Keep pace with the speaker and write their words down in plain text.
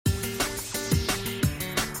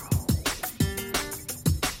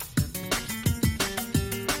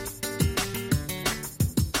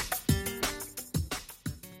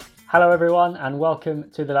Hello everyone and welcome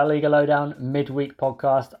to the La Liga Lowdown midweek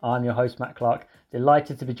podcast. I'm your host Matt Clark,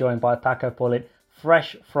 delighted to be joined by Paco Paulit,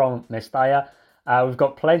 fresh from Mestalla. We've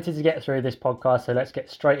got plenty to get through this podcast, so let's get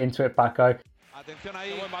straight into it, Paco. Atención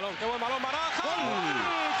ahí. Qué buen balón, Baraja.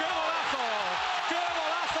 ¡Qué golazo! ¡Qué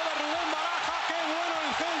golazo de Rubén Baraja! ¡Qué bueno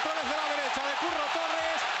el centro desde la derecha de Curro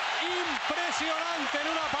Torres! Impresionante, en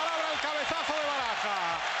una palabra, el cabezazo de Baraja.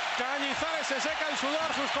 Cañizares se seca el sudor,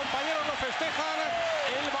 sus compañeros lo festejan.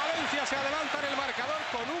 El Valencia se adelanta en el marcador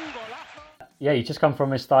con un golazo. Yeah, you just come from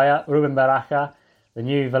Mestalla. Rubén Baraja, the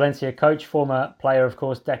new Valencia coach, former player, of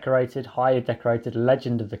course, highly decorated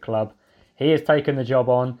legend of the club. He has taken the job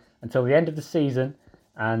on until the end of the season,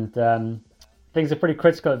 and things are pretty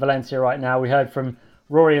critical at Valencia right now. We heard from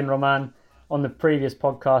Rory and Roman on the previous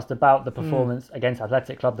podcast about the performance against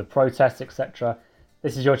Athletic Club, the protests, etc.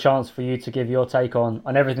 This is your chance for you to give your take on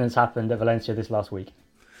everything that's happened at Valencia this last week.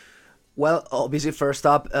 Well, obviously, first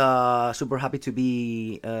up, super happy to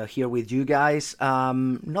be here with you guys.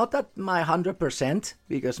 Not at my 100%,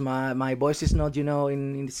 because my voice is not,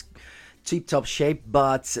 in this tip-top shape,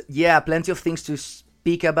 but yeah, plenty of things to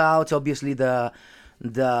speak about. Obviously, the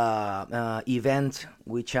event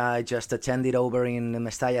which I just attended over in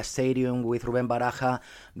Mestalla Stadium with Rubén Baraja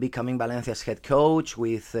becoming Valencia's head coach,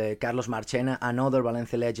 with Carlos Marchena, another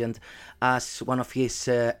Valencia legend, as one of his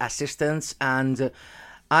assistants. And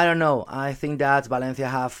I don't know, I think that Valencia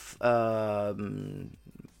have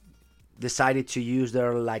decided to use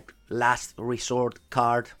their last resort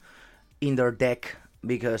card in their deck,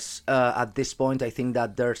 because at this point I think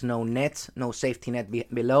that there's no safety net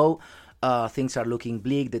below. Things are looking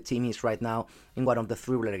bleak. The team is right now in one of the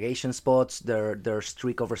 3 relegation spots. Their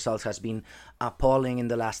streak of results has been appalling in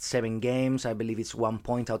the last 7 games. I believe it's 1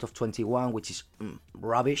 point out of 21, which is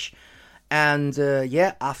rubbish. And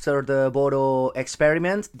after the Bodo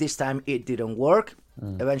experiment, this time it didn't work.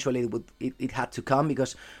 Eventually it had to come,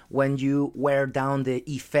 because when you wear down the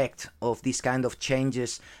effect of these kind of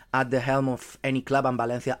changes at the helm of any club, and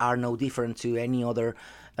Valencia are no different to any other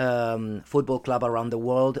football club around the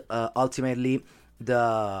world, ultimately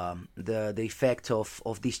the effect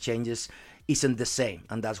of these changes isn't the same.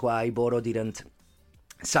 And that's why Bodo didn't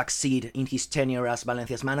succeed in his tenure as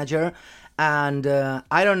Valencia's manager. And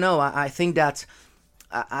I don't know, I think that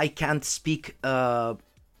I can't speak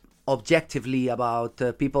objectively about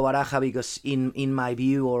Pipo Baraja, because in my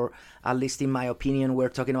view, or at least in my opinion, we're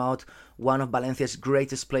talking about one of Valencia's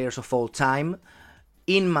greatest players of all time.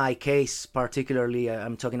 In my case particularly,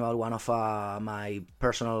 I'm talking about one of my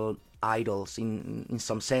personal idols in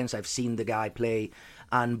some sense. I've seen the guy play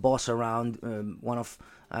and boss around one of,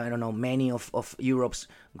 many of Europe's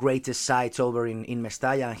greatest sides over in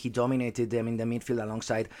Mestalla, and he dominated them in the midfield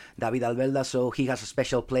alongside David Albelda, so he has a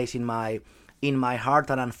special place in my heart.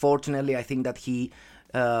 And unfortunately, I think that he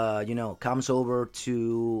comes over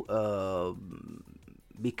to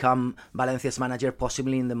become Valencia's manager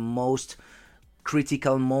possibly in the most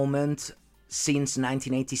critical moment since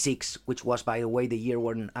 1986, which was, by the way, the year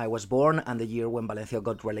when I was born, and the year when Valencia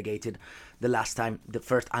got relegated the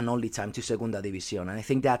first and only time, to Segunda División. And I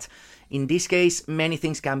think that in this case, many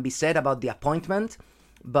things can be said about the appointment,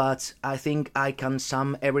 but I think I can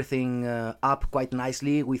sum everything up quite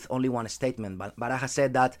nicely with only one statement. Baraja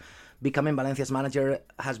said that becoming Valencia's manager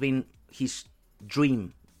has been his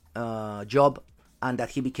dream job, and that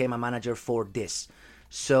he became a manager for this.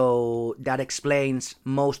 So that explains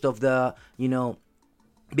most of the,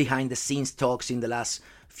 behind the scenes talks in the last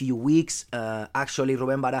few weeks. Actually,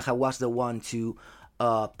 Rubén Baraja was the one to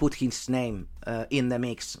put his name in the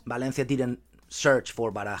mix. Valencia didn't search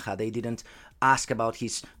for Baraja. They didn't ask about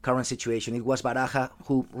his current situation. It was Baraja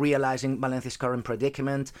who, realizing Valencia's current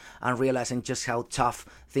predicament and realizing just how tough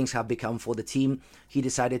things have become for the team, he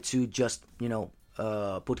decided to just,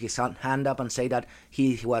 put his hand up and say that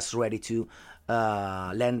he was ready to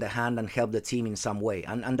lend a hand and help the team in some way.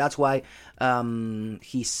 And that's why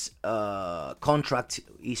his contract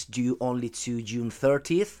is due only to June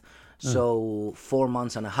 30th, so 4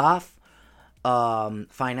 months and a half.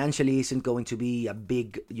 Financially isn't going to be a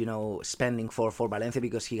big, spending for Valencia,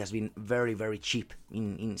 because he has been very, very cheap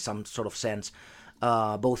in some sort of sense.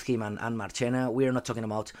 Both him and Marchena. We're not talking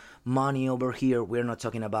about money over here. We're not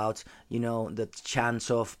talking about, the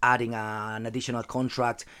chance of adding an additional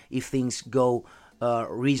contract if things go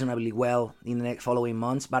reasonably well in the next following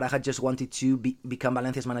months. But I had just wanted to become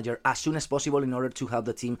Valencia's manager as soon as possible in order to help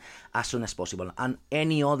the team as soon as possible. And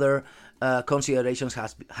any other considerations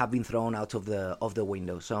have been thrown out of the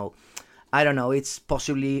window. So I don't know. It's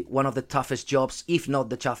possibly one of the toughest jobs, if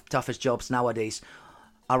not the toughest jobs nowadays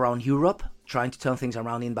around Europe, trying to turn things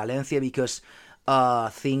around in Valencia, because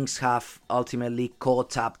things have ultimately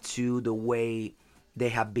caught up to the way they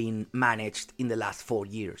have been managed in the last 4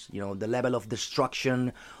 years. The level of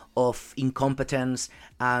destruction, of incompetence,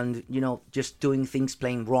 and just doing things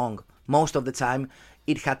plain wrong. Most of the time,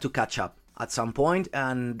 it had to catch up at some point,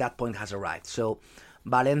 and that point has arrived. So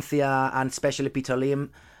Valencia, and especially Peter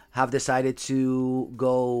Lim, have decided to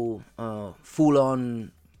go full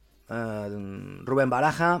on Rubén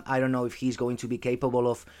Baraja. I don't know if he's going to be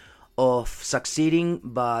capable of succeeding,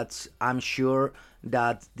 but I'm sure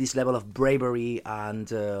that this level of bravery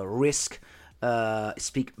and risk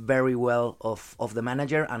speak very well of the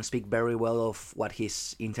manager, and speak very well of what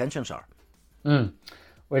his intentions are.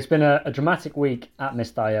 Well, it's been a dramatic week at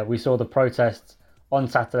Mestalla. We saw the protests on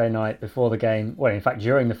Saturday night before the game, well, in fact,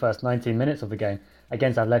 during the first 19 minutes of the game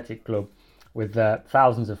against Athletic Club, with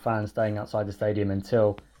thousands of fans staying outside the stadium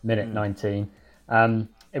until minute 19.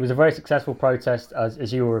 It was a very successful protest,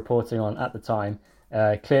 as you were reporting on at the time.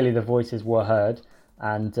 Clearly the voices were heard,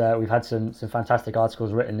 and we've had some fantastic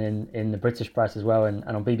articles written in the British press as well, and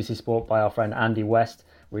on BBC Sport by our friend Andy West,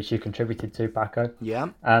 which you contributed to, Paco. Yeah.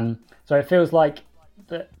 So it feels like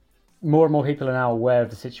that more and more people are now aware of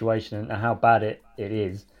the situation and how bad it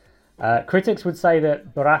is. Critics would say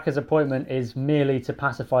that Baraja's appointment is merely to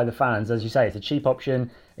pacify the fans. As you say, it's a cheap option,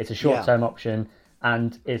 it's a short-term option,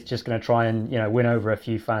 and it's just going to try and win over a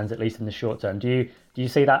few fans, at least in the short term. Do you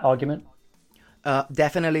see that argument?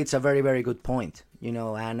 Definitely, it's a very, very good point.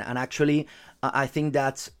 And actually, I think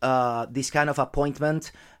that this kind of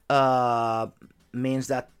appointment means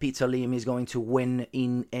that Peter Lim is going to win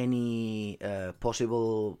in any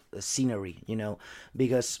possible scenery,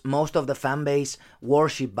 because most of the fan base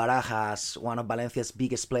worship Baraja as one of Valencia's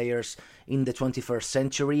biggest players in the 21st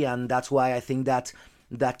century, and that's why I think that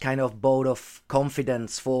kind of vote of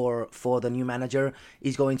confidence for the new manager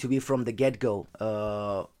is going to be from the get-go,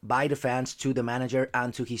 by the fans to the manager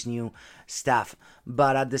and to his new staff.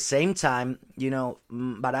 But at the same time,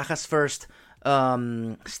 Baraja's first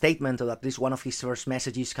statement, or at least one of his first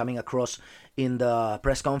messages coming across in the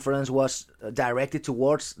press conference, was directed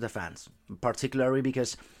towards the fans, particularly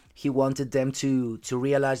because he wanted them to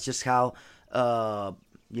realize just how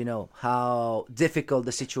how difficult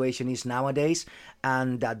the situation is nowadays,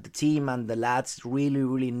 and that the team and the lads really,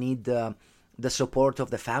 really need the support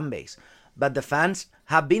of the fan base. But the fans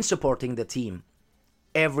have been supporting the team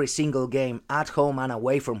every single game, at home and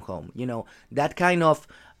away from home. That kind of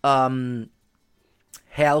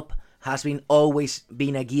help has been always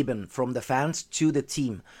been a given from the fans to the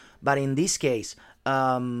team. But in this case,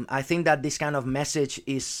 I think that this kind of message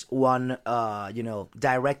is one,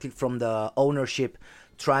 directed from the ownership,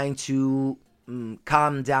 trying to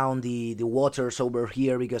calm down the waters over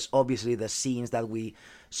here, because obviously the scenes that we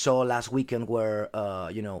saw last weekend were,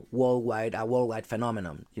 a worldwide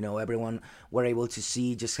phenomenon. Everyone were able to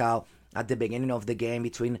see just how at the beginning of the game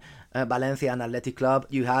between Valencia and Athletic Club,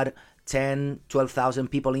 you had 12,000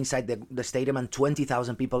 people inside the stadium and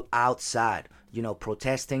 20,000 people outside,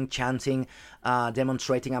 protesting, chanting,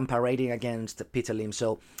 demonstrating and parading against Peter Lim.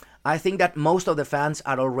 So I think that most of the fans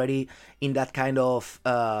are already in that kind of,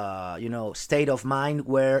 state of mind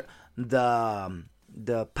where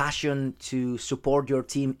the passion to support your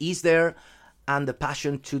team is there, and the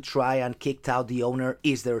passion to try and kick out the owner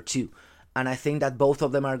is there too. And I think that both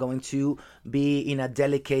of them are going to be in a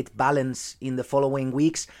delicate balance in the following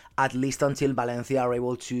weeks, at least until Valencia are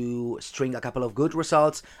able to string a couple of good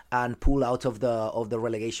results and pull out of the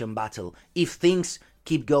relegation battle. If things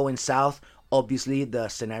keep going south, obviously the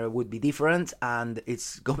scenario would be different, and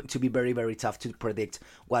it's going to be very, very tough to predict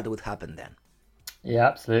what would happen then. Yeah,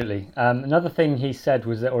 absolutely. Another thing he said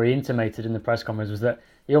was that, or he intimated in the press conference, was that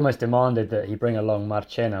he almost demanded that he bring along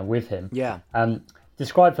Marchena with him. Yeah.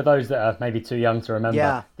 Describe, for those that are maybe too young to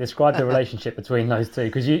remember, describe the relationship between those two,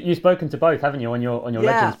 because you've spoken to both, haven't you, on your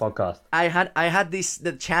Legends podcast? I had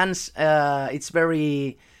the chance. It's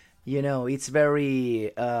very, it's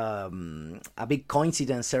very a big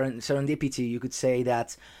coincidence, serendipity. You could say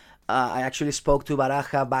that I actually spoke to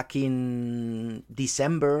Baraja back in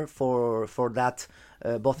December for that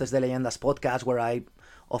Voces de Leyendas podcast, where I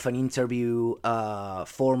often interview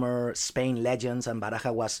former Spain legends, and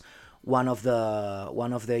Baraja was one of the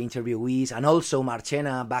interviewees, and also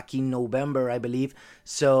Marchena back in November, I believe.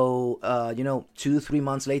 So 2-3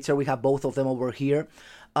 months later, we have both of them over here.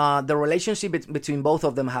 The relationship between both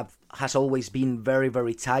of them has always been very,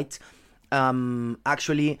 very tight.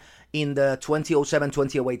 Actually, in the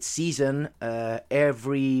 2007-2008 season,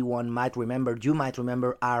 everyone might remember, you might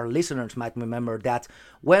remember, our listeners might remember that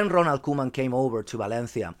when Ronald Koeman came over to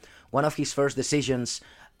Valencia, one of his first decisions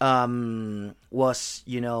was,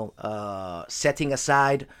 setting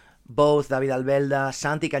aside both David Albelda,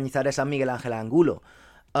 Santi Cañizares, and Miguel Ángel Angulo,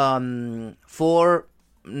 for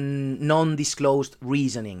non-disclosed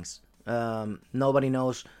reasonings. Nobody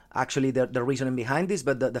knows actually the reasoning behind this,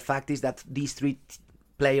 but the fact is that these three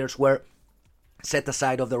players were set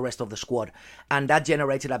aside of the rest of the squad, and that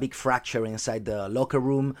generated a big fracture inside the locker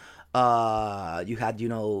room. You had,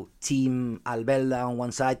 Team Albelda on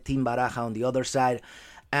one side, Team Baraja on the other side,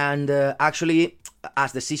 and actually,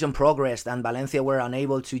 as the season progressed and Valencia were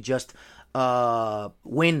unable to just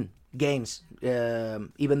win games,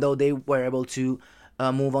 even though they were able to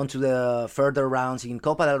move on to the further rounds in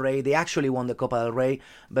Copa del Rey, they actually won the Copa del Rey.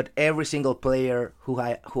 But every single player who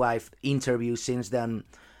I've interviewed since then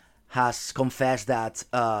has confessed that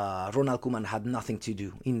Ronald Koeman had nothing to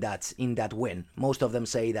do in that win. Most of them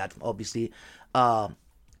say that obviously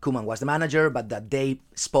Koeman was the manager, but that they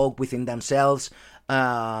spoke within themselves,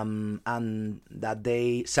 and that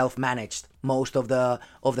they self-managed most of the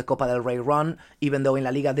Copa del Rey run, even though in La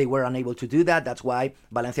Liga they were unable to do that. That's why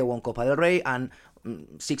Valencia won Copa del Rey, and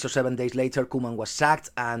 6 or 7 days later Koeman was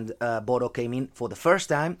sacked, and Boro came in for the first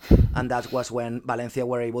time, and that was when Valencia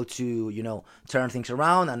were able to turn things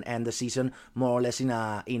around and end the season more or less in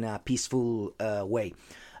a peaceful way.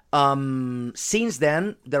 Since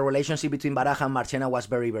then, the relationship between Baraja and Marchena was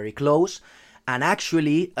very, very close, and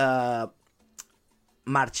actually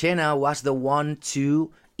Marchena was the one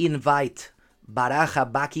to invite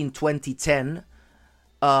Baraja back in 2010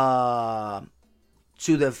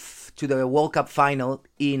 to the World Cup final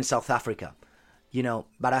in South Africa.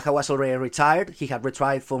 Baraja was already retired. He had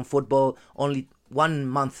retired from football only 1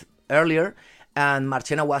 month earlier, and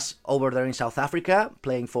Marchena was over there in South Africa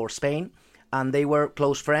playing for Spain, and they were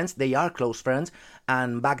close friends. They are close friends,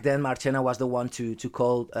 and back then Marchena was the one to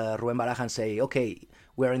call Rubén Baraja and say, okay,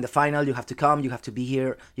 we're in the final, you have to come, you have to be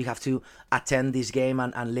here, you have to attend this game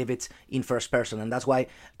and live it in first person. And that's why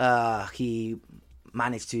he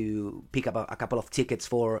managed to pick up a couple of tickets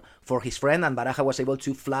for his friend, and Baraja was able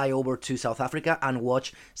to fly over to South Africa and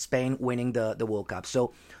watch Spain winning the World Cup.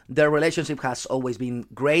 So their relationship has always been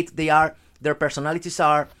great. Their personalities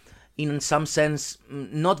are, in some sense,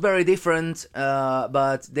 not very different,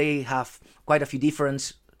 but they have quite a few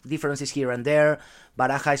differences here and there.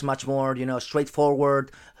 Baraja is much more,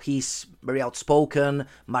 straightforward. He's very outspoken.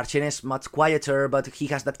 Marchena is much quieter, but he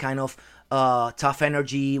has that kind of tough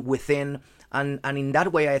energy within. And in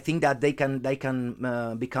that way, I think that they can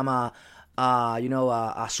become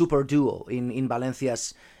a super duo in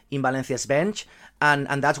Valencia's bench,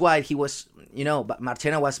 and that's why he was,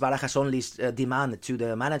 Marchena was Baraja's only demand to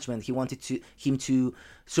the management. He wanted him to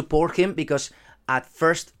support him, because at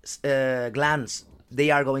first glance they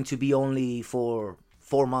are going to be only for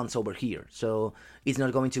 4 months over here, so it's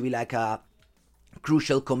not going to be like a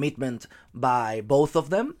crucial commitment by both of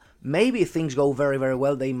them. Maybe if things go very, very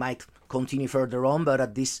well, they might continue further on, but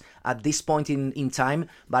at this point in time,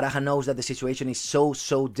 Baraja knows that the situation is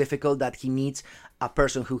so difficult that he needs a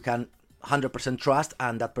person who can 100% trust,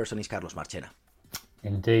 and that person is Carlos Marchena.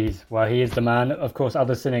 Indeed. Well, he is the man. Of course,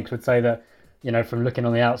 other cynics would say that, from looking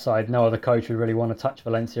on the outside, no other coach would really want to touch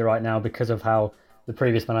Valencia right now because of how the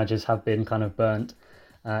previous managers have been kind of burnt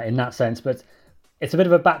in that sense. But it's a bit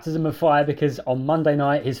of a baptism of fire, because on Monday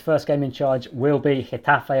night, his first game in charge will be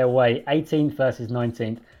Getafe away, 18th versus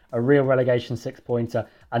 19th, a real relegation 6-pointer.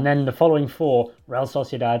 And then the following 4, Real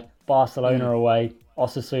Sociedad, Barcelona away,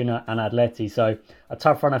 Osasuna and Atleti. So a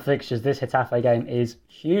tough run of fixtures. This Getafe game is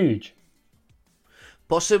huge.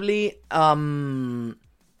 Possibly the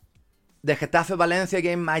Getafe-Valencia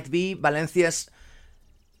game might be Valencia's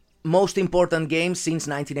most important game since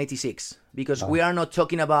 1986, because we are not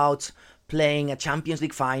talking about playing a Champions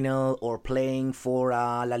League final or playing for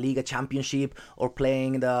a La Liga championship or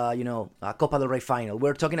playing the a Copa del Rey final.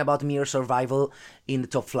 We're talking about mere survival in the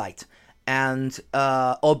top flight, and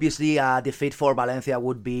obviously a defeat for Valencia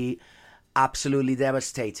would be absolutely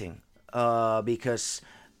devastating, because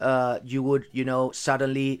you would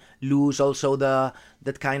suddenly lose also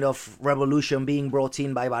that kind of revolution being brought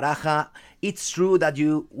in by Baraja. It's true that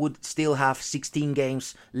you would still have 16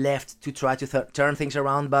 games left to try to turn things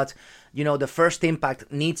around, but the first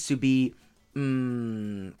impact needs to be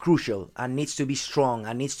crucial, and needs to be strong,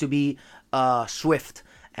 and needs to be swift.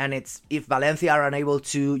 And it's, if Valencia are unable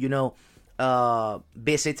to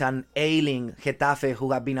visit an ailing Getafe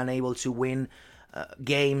who have been unable to win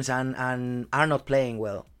games and are not playing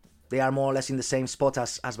well, they are more or less in the same spot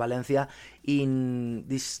as Valencia. In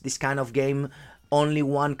this kind of game, only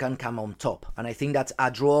one can come on top. And I think that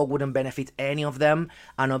a draw wouldn't benefit any of them.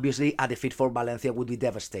 And obviously, a defeat for Valencia would be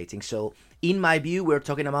devastating. So, in my view, we're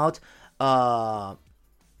talking about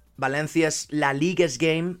Valencia's La Liga's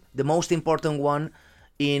game, the most important one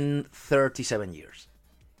in 37 years.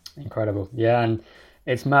 Incredible. Yeah, and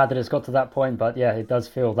it's mad that it's got to that point, but yeah, it does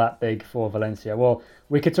feel that big for Valencia. Well,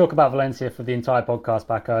 we could talk about Valencia for the entire podcast,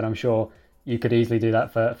 Paco, and I'm sure you could easily do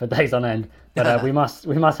that for days on end. But we must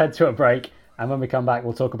head to a break, and when we come back,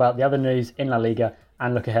 we'll talk about the other news in La Liga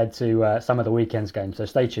and look ahead to some of the weekend's games. So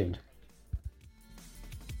stay tuned.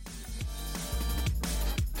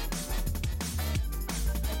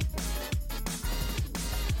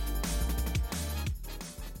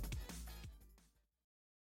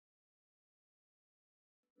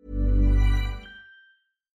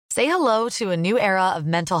 Say hello to a new era of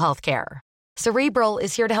mental health care. Cerebral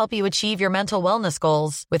is here to help you achieve your mental wellness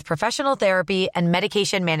goals with professional therapy and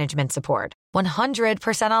medication management support.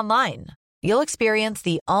 100% online. You'll experience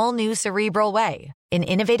the all-new Cerebral Way, an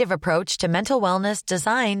innovative approach to mental wellness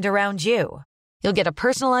designed around you. You'll get a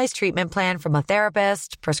personalized treatment plan from a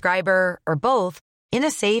therapist, prescriber, or both in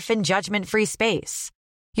a safe and judgment-free space.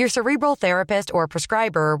 Your Cerebral therapist or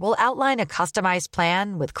prescriber will outline a customized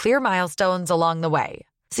plan with clear milestones along the way,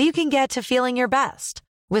 so you can get to feeling your best.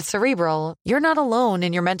 With Cerebral, you're not alone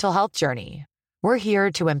in your mental health journey. We're here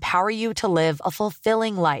to empower you to live a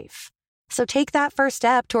fulfilling life. So take that first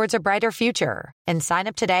step towards a brighter future and sign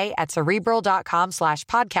up today at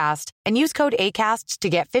Cerebral.com/podcast and use code ACAST to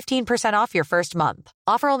get 15% off your first month.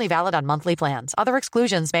 Offer only valid on monthly plans. Other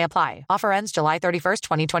exclusions may apply. Offer ends July 31st,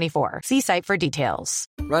 2024. See site for details.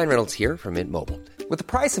 Ryan Reynolds here from Mint Mobile. With the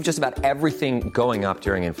price of just about everything going up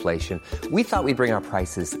during inflation, we thought we'd bring our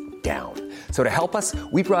prices down. So to help us,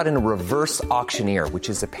 we brought in a reverse auctioneer,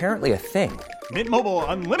 which is apparently a thing. Mint Mobile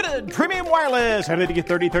Unlimited Premium Wireless. How to get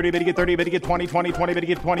 30, 30, bit to get 30, bit to get 20, 20, 20, bit to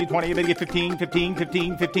get 20, 20, bit to get 15, 15,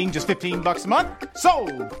 15, 15, just $15 a month?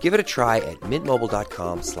 Sold! Give it a try at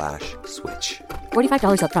mintmobile.com/switch.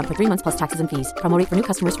 $45 up front for 3 months plus taxes and fees. Promo rate for new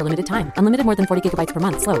customers for limited time. Unlimited more than 40 gigabytes per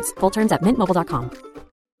month. Slows full terms at mintmobile.com.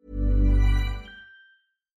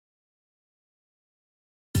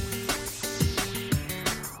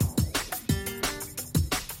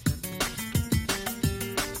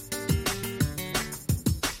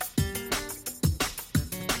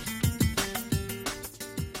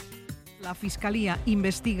 La Fiscalía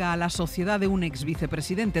investiga a la sociedad de un ex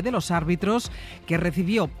vicepresidente de los árbitros que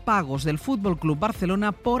recibió pagos del Fútbol Club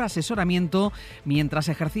Barcelona por asesoramiento mientras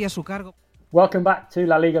ejercía su cargo. Welcome back to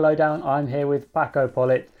La Liga Lowdown. I'm here with Paco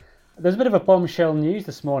Pollitt. There's a bit of a bombshell news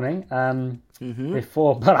this morning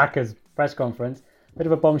before Baraja's press conference. A bit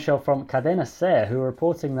of a bombshell from Cadena SER, who are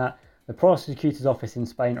reporting that the prosecutor's office in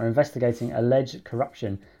Spain are investigating alleged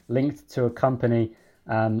corruption linked to a company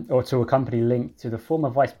linked to the former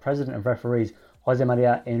vice president of referees, Jose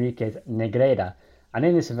Maria Enriquez Negrera. And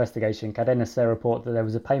in this investigation, Cadena SER report that there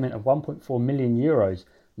was a payment of 1.4 million euros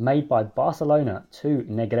made by Barcelona to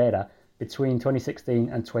Negrera between 2016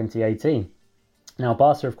 and 2018. Now,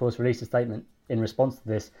 Barca, of course, released a statement in response to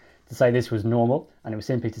this to say this was normal and it was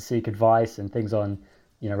simply to seek advice and things on,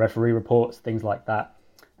 referee reports, things like that.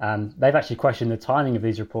 They've actually questioned the timing of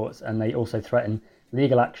these reports, and they also threaten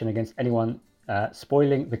legal action against anyone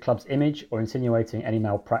spoiling the club's image or insinuating any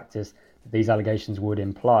malpractice that these allegations would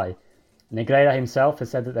imply. Negrera himself has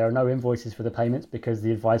said that there are no invoices for the payments because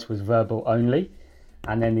the advice was verbal only.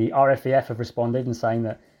 And then the RFEF have responded and saying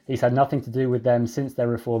that he's had nothing to do with them since their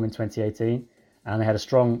reform in 2018. And they had a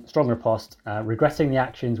strong riposte, regretting the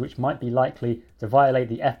actions which might be likely to violate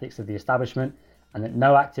the ethics of the establishment, and that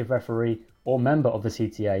no active referee or member of the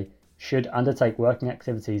CTA should undertake working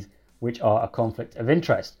activities which are a conflict of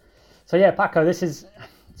interest. So yeah, Paco, it's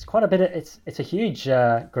quite a bit. It's a huge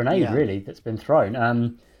grenade, really, that's been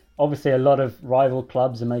thrown. Obviously, a lot of rival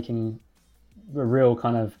clubs are making a real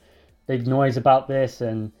kind of big noise about this,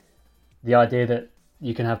 and the idea that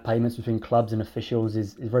you can have payments between clubs and officials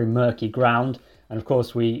is very murky ground. And of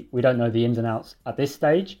course, we don't know the ins and outs at this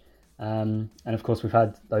stage. And of course, we've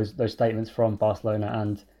had those statements from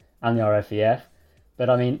Barcelona and the RFEF. But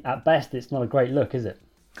I mean, at best, it's not a great look, is it?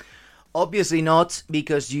 Obviously not,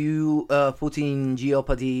 because you put in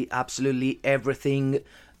jeopardy absolutely everything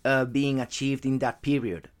being achieved in that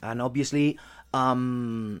period. And obviously,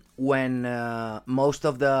 when most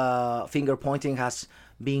of the finger pointing has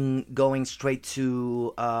been going straight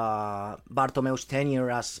to Bartomeu's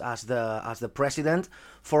tenure as the president,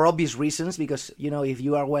 for obvious reasons, because if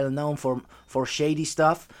you are well known for shady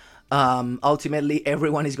stuff, ultimately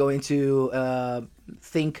everyone is going to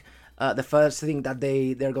think. The first thing that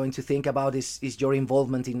they're going to think about is your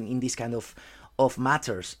involvement in this kind of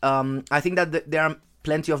matters. I think that there are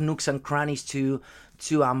plenty of nooks and crannies to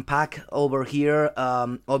unpack over here.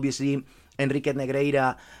 Obviously, Enrique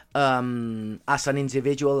Negreira, as an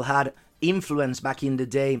individual, had influence back in the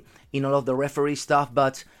day in all of the referee stuff,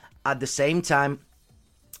 but at the same time,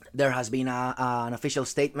 there has been an official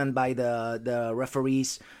statement by the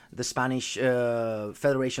referees, the Spanish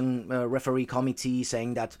Federation Referee Committee,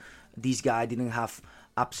 saying that this guy didn't have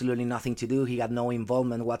absolutely nothing to do. He had no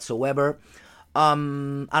involvement whatsoever.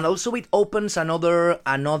 And also it opens another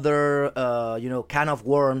can of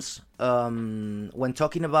worms when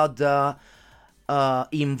talking about the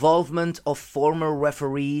involvement of former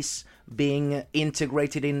referees being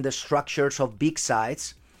integrated in the structures of big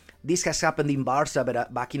sides. This has happened in Barca,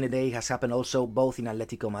 but back in the day it has happened also both in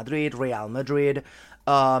Atletico Madrid, Real Madrid,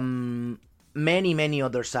 many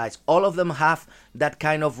other sides. All of them have that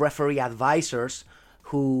kind of referee advisors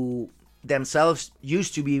who themselves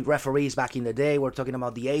used to be referees back in the day. We're talking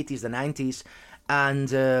about the 80s, the 90s,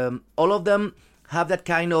 and all of them have that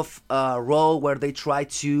kind of role where they try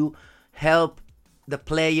to help the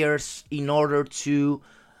players in order to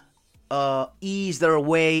ease their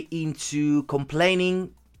way into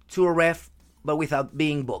complaining to a ref, but without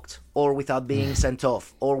being booked or without being sent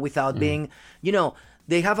off or without being,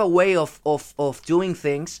 they have a way of doing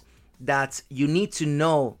things that you need to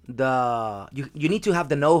know you need to have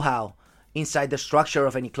the know-how inside the structure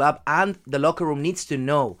of any club, and the locker room needs to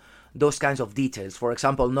know those kinds of details. For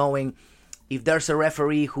example, knowing if there's a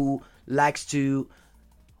referee who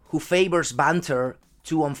favors banter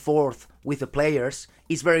 2 on 4th with the players,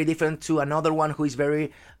 is very different to another one who is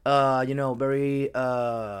very very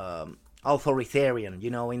authoritarian,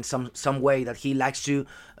 in some way that he likes to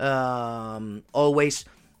always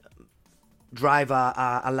drive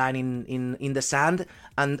a line in the sand.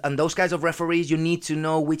 And those kinds of referees, you need to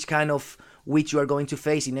know which you are going to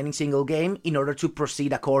face in any single game in order to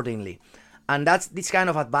proceed accordingly. And that's this kind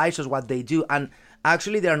of advisors what they do. And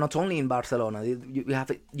actually, they are not only in Barcelona.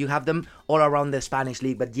 You have them all around the Spanish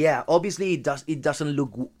league. But yeah, obviously it doesn't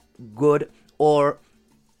look good, or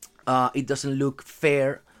it doesn't look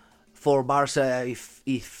fair for Barca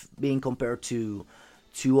if being compared to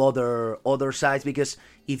other sides, because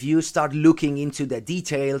if you start looking into the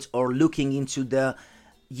details or looking into the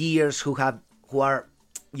years who are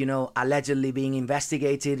allegedly being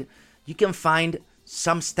investigated, you can find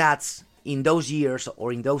some stats in those years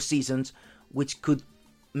or in those seasons which could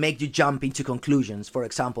make you jump into conclusions. For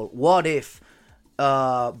example, what if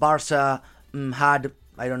Barca had,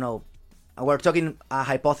 I don't know, we're talking a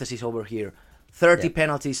hypothesis over here, 30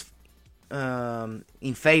 penalties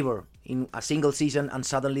in favor in a single season, and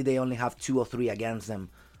suddenly they only have 2 or 3 against them.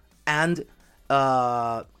 And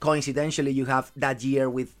coincidentally, you have that year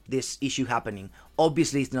with this issue happening.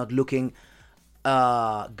 Obviously, it's not looking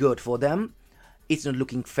good for them. It's not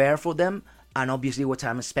looking fair for them. And obviously, what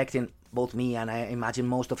I'm expecting, both me and I imagine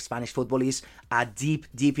most of Spanish football, is a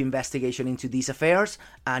deep investigation into these affairs.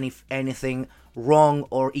 And if anything wrong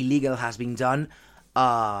or illegal has been done,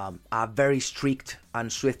 a very strict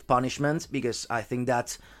and swift punishment. Because I think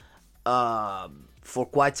that for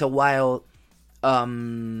quite a while,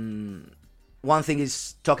 one thing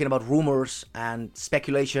is talking about rumors and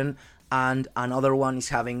speculation, and another one is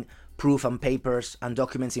having proof and papers and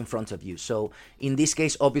documents in front of you. So in this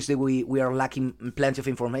case, obviously we are lacking plenty of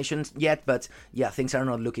information yet, but yeah, things are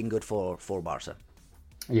not looking good for Barca.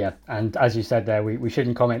 Yeah, and as you said there, we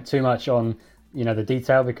shouldn't comment too much on the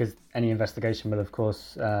detail, because any investigation will of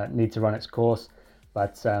course need to run its course.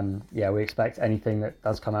 But we expect anything that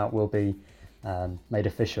does come out will be made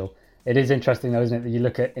official. It is interesting though, isn't it, that you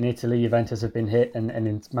look at in Italy, Juventus have been hit, and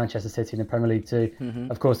in Manchester City in the Premier League too. Mm-hmm.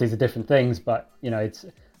 Of course, these are different things, but it's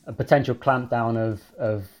a potential clampdown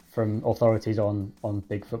of from authorities on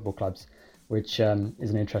big football clubs, which is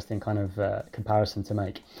an interesting kind of comparison to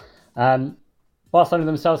make. Barcelona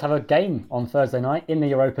themselves have a game on Thursday night in the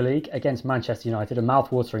Europa League against Manchester United, a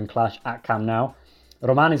mouth-watering clash at Camp Nou.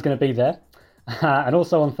 Roman is going to be there. And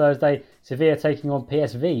also on Thursday, Sevilla taking on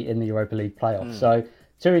PSV in the Europa League playoffs. So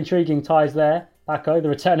 2 intriguing ties there. Paco, the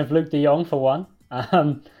return of Luke de Jong for one.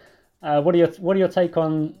 What are your take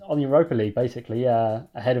on Europa League, basically,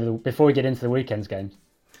 before we get into the weekend's games?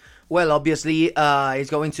 Well, obviously, it's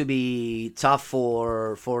going to be tough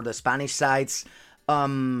for the Spanish sides,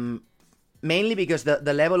 mainly because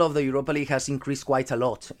the level of the Europa League has increased quite a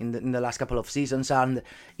lot in the last couple of seasons. And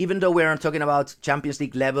even though we're talking about Champions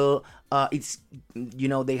League level, it's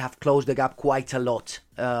they have closed the gap quite a lot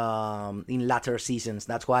in latter seasons.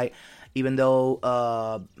 That's why, even though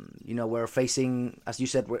we're facing, as you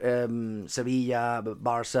said, Sevilla,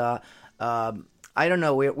 Barca, I don't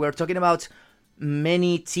know, we're talking about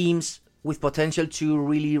many teams with potential to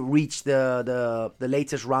really reach the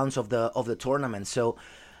latest rounds of the tournament. So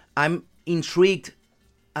I'm intrigued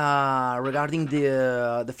regarding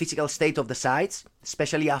the physical state of the sides.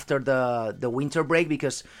 especially after the winter break,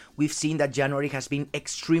 because we've seen that January has been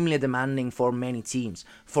extremely demanding for many teams.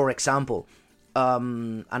 For example,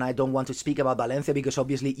 and I don't want to speak about Valencia because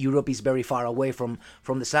obviously Europe is very far away from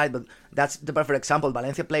the side, but that's the perfect example.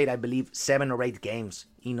 Valencia played, I believe, 7 or 8 games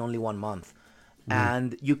in only 1 month.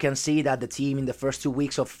 And you can see that the team in the first 2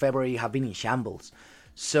 weeks of February have been in shambles.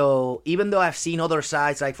 So even though I've seen other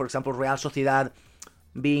sides, like for example Real Sociedad,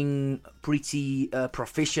 being pretty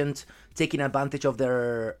proficient, taking advantage of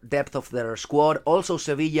their depth of their squad. Also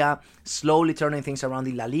Sevilla slowly turning things around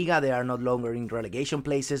in La Liga. They are no longer in relegation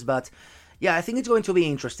places, but yeah, I think it's going to be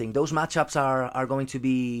interesting. Those matchups are going to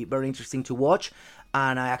be very interesting to watch,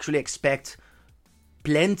 and I actually expect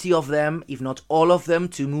plenty of them, if not all of them,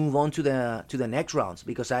 to move on to the next rounds,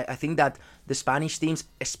 because I think that the Spanish teams,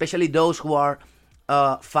 especially those who are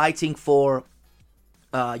fighting for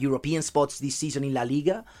European spots this season in La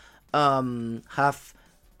Liga, have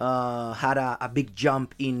had a big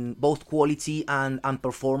jump in both quality and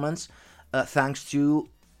performance, thanks to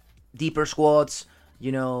deeper squads,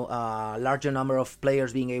 larger number of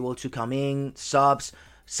players being able to come in, subs,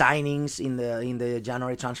 signings in the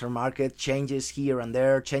January transfer market, changes here and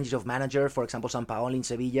there, changes of manager, for example, Sampaoli in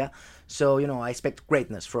Sevilla. So, I expect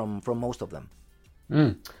greatness from most of them.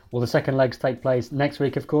 Well, the second legs take place next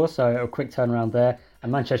week, of course, so a quick turnaround there.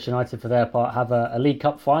 And Manchester United, for their part, have a League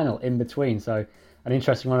Cup final in between, so an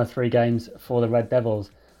interesting run of 3 games for the Red Devils.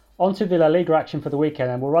 On to the La Liga action for the weekend,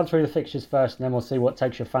 and we'll run through the fixtures first, and then we'll see what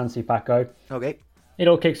takes your fancy, Paco. Okay. It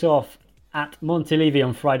all kicks off at Montilivi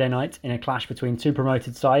on Friday night in a clash between 2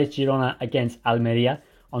 promoted sides, Girona against Almeria.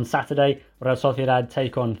 On Saturday, Real Sociedad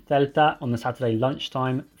take on Celta on the Saturday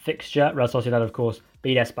lunchtime fixture. Real Sociedad, of course,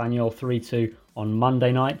 beat Espanyol 3-2 on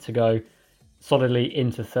Monday night to go solidly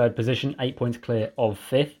into 3rd position, 8 points clear of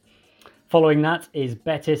 5th. Following that is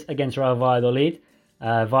Betis against Real Valladolid.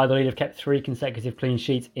 Valladolid have kept 3 consecutive clean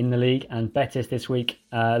sheets in the league, and Betis this week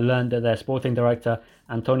learned that their sporting director,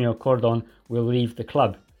 Antonio Cordon, will leave the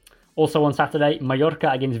club. Also on Saturday, Mallorca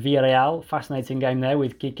against Villarreal. Fascinating game there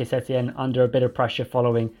with Quique Setién under a bit of pressure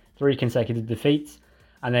following 3 consecutive defeats.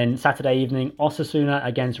 And then Saturday evening, Osasuna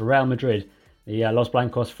against Real Madrid. The Los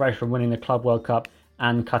Blancos fresh from winning the Club World Cup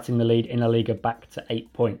and cutting the lead in La Liga back to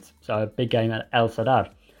 8 points. So a big game at El Sadar.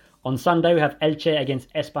 On Sunday, we have Elche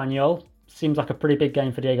against Espanyol. Seems like a pretty big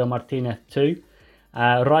game for Diego Martinez too.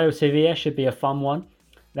 Rayo Sevilla should be a fun one.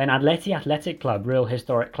 Then Athletic Club, real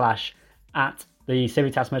historic clash at the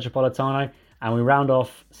Civitas Metropolitano. And we round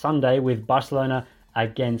off Sunday with Barcelona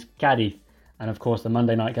against Cadiz. And of course, the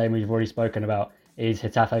Monday night game we've already spoken about is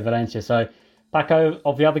Getafe Valencia. So, Paco,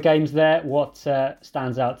 of the other games there, what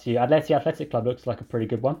stands out to you? Athletic Club looks like a pretty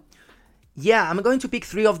good one. Yeah, I'm going to pick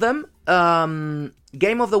 3 of them.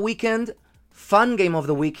 Game of the weekend, fun game of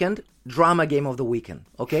the weekend, drama game of the weekend,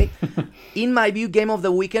 okay? In my view, game of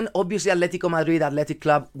the weekend, obviously Atletico Madrid, Athletic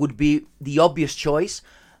Club would be the obvious choice,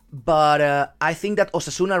 but I think that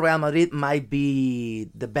Osasuna Real Madrid might be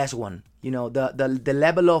the best one. The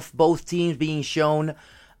level of both teams being shown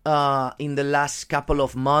in the last couple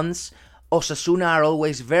of months. Osasuna are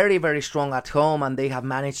always very, very strong at home, and they have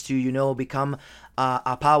managed to, become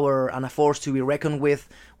a power and a force to be reckoned with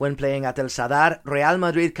when playing at El Sadar. Real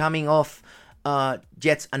Madrid coming off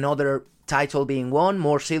yet another title being won,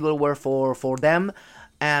 more silverware for them.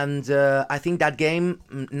 And I think that game,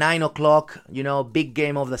 9 o'clock, big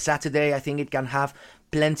game of the Saturday, I think it can have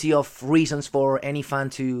plenty of reasons for any fan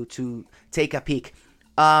to take a peek.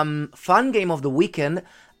 Fun game of the weekend,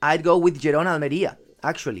 I'd go with Girona Almeria,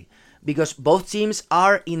 actually, because both teams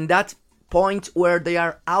are in that point where they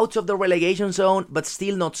are out of the relegation zone, but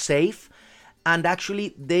still not safe. And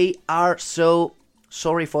actually, they are so,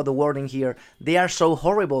 sorry for the wording here, they are so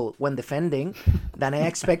horrible when defending that I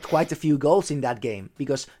expect quite a few goals in that game.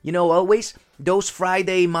 Because, always those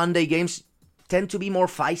Friday, Monday games tend to be more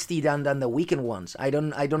feisty than the weekend ones. I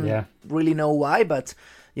don't really know why, but,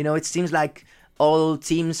 it seems like all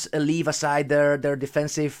teams leave aside their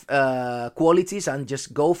defensive qualities and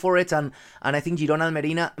just go for it. And I think Girona and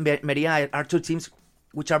Almeria are 2 teams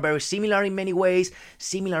which are very similar in many ways,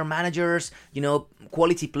 similar managers,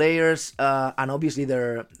 quality players, and obviously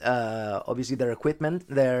their equipment,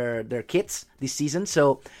 their kits this season.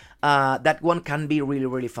 So that one can be really,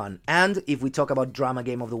 really fun. And if we talk about drama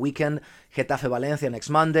game of the weekend, Getafe Valencia next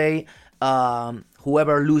Monday.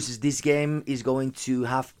 Whoever loses this game is going to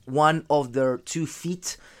have one of their 2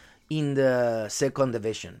 feet in the 2nd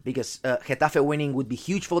division, because Getafe winning would be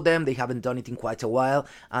huge for them. They haven't done it in quite a while,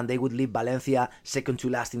 and they would leave Valencia second to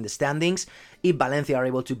last in the standings. If Valencia are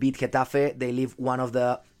able to beat Getafe, they leave one of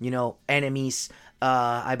the enemies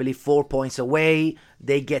I believe 4 points away.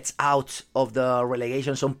 They get out of the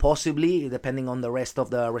relegation zone, possibly, depending on the rest of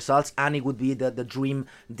the results, and it would be the dream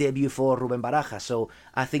debut for Rubén Baraja. So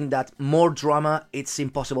I think that more drama, it's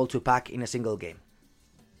impossible to pack in a single game.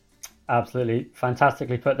 Absolutely.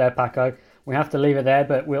 Fantastically put there, Paco. We have to leave it there,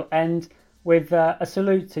 but we'll end with a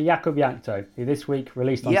salute to Jakub Jankto, who this week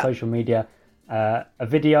released on social media a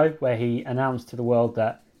video where he announced to the world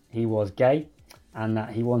that he was gay and that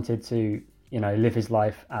he wanted to, live his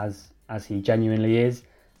life as he genuinely is.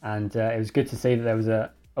 And it was good to see that there was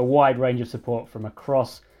a wide range of support from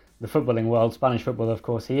across the footballing world, Spanish football, of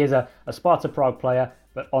course. He is a Sparta Prague player,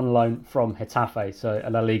 but on loan from Getafe, so a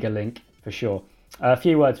La Liga link for sure. A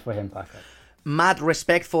few words for him, Paco. Mad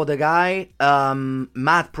respect for the guy.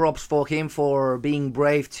 Mad props for him for being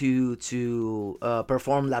brave to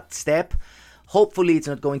perform that step. Hopefully it's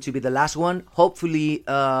not going to be the last one. Hopefully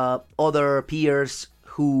other peers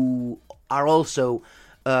who are also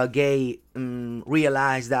gay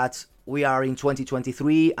realize that we are in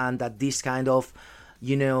 2023 and that this kind of,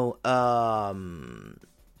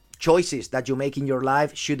 choices that you make in your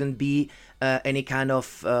life shouldn't be any kind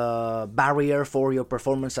of barrier for your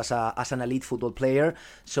performance as an elite football player.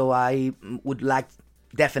 So I would like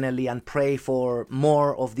definitely and pray for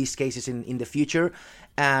more of these cases in the future.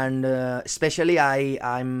 And especially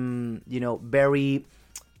I'm very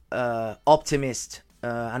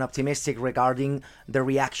optimistic regarding the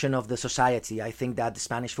reaction of the society. I think that the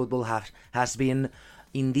Spanish football has been,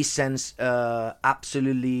 in this sense,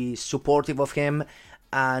 absolutely supportive of him.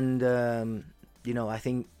 And I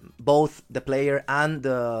think both the player and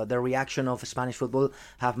the reaction of Spanish football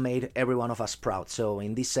have made every one of us proud. So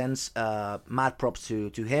in this sense, mad props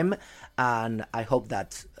to him, and I hope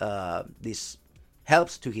that this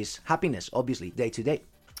helps to his happiness, obviously, day to day.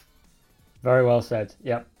 Very well said.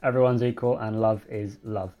 Yep, everyone's equal and love is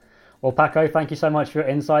love. Well, Paco, thank you so much for your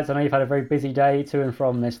insights. I know you've had a very busy day to and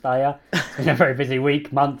from Mestalla. It's been a very busy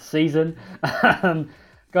week, month, season.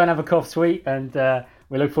 Go and have a cough sweet, and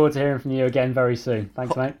we look forward to hearing from you again very soon.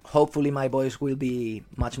 Thanks, mate. Hopefully my voice will be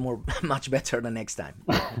much better the next time.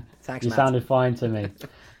 Thanks, You Matt. sounded fine to me.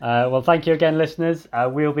 Well, thank you again, listeners.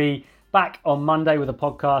 We'll be back on Monday with a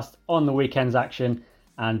podcast on the weekend's action.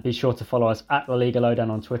 And be sure to follow us at La Liga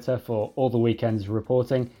Lowdown on Twitter for all the weekend's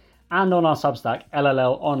reporting, and on our Substack,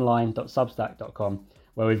 llonline.substack.com,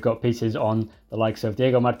 where we've got pieces on the likes of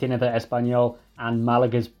Diego Martinez de Espanyol and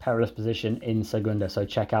Malaga's perilous position in Segunda. So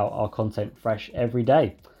check out our content fresh every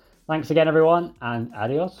day. Thanks again, everyone, and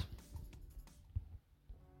adios.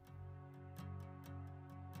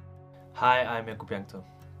 Hi, I'm Jakub Jankto.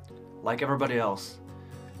 Like everybody else,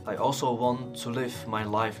 I also want to live my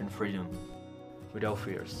life in freedom, without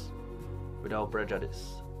fears, without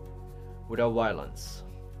prejudice, without violence,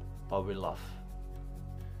 but with love.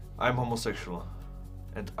 I'm homosexual,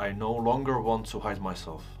 and I no longer want to hide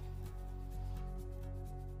myself.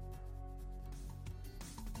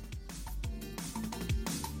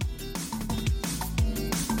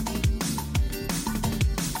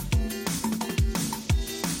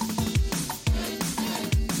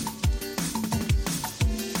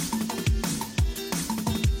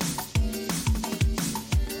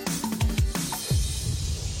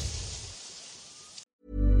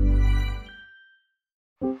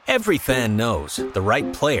 Every fan knows the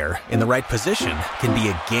right player in the right position can be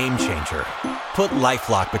a game changer. Put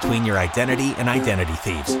LifeLock between your identity and identity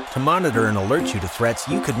thieves to monitor and alert you to threats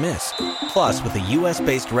you could miss. Plus, with a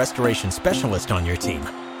U.S.-based restoration specialist on your team,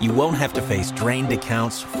 you won't have to face drained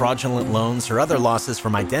accounts, fraudulent loans, or other losses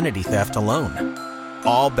from identity theft alone.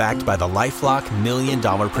 All backed by the LifeLock $1 Million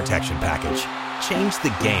Protection Package. Change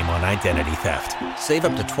the game on identity theft. Save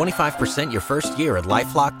up to 25% your first year at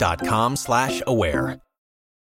LifeLock.com/aware.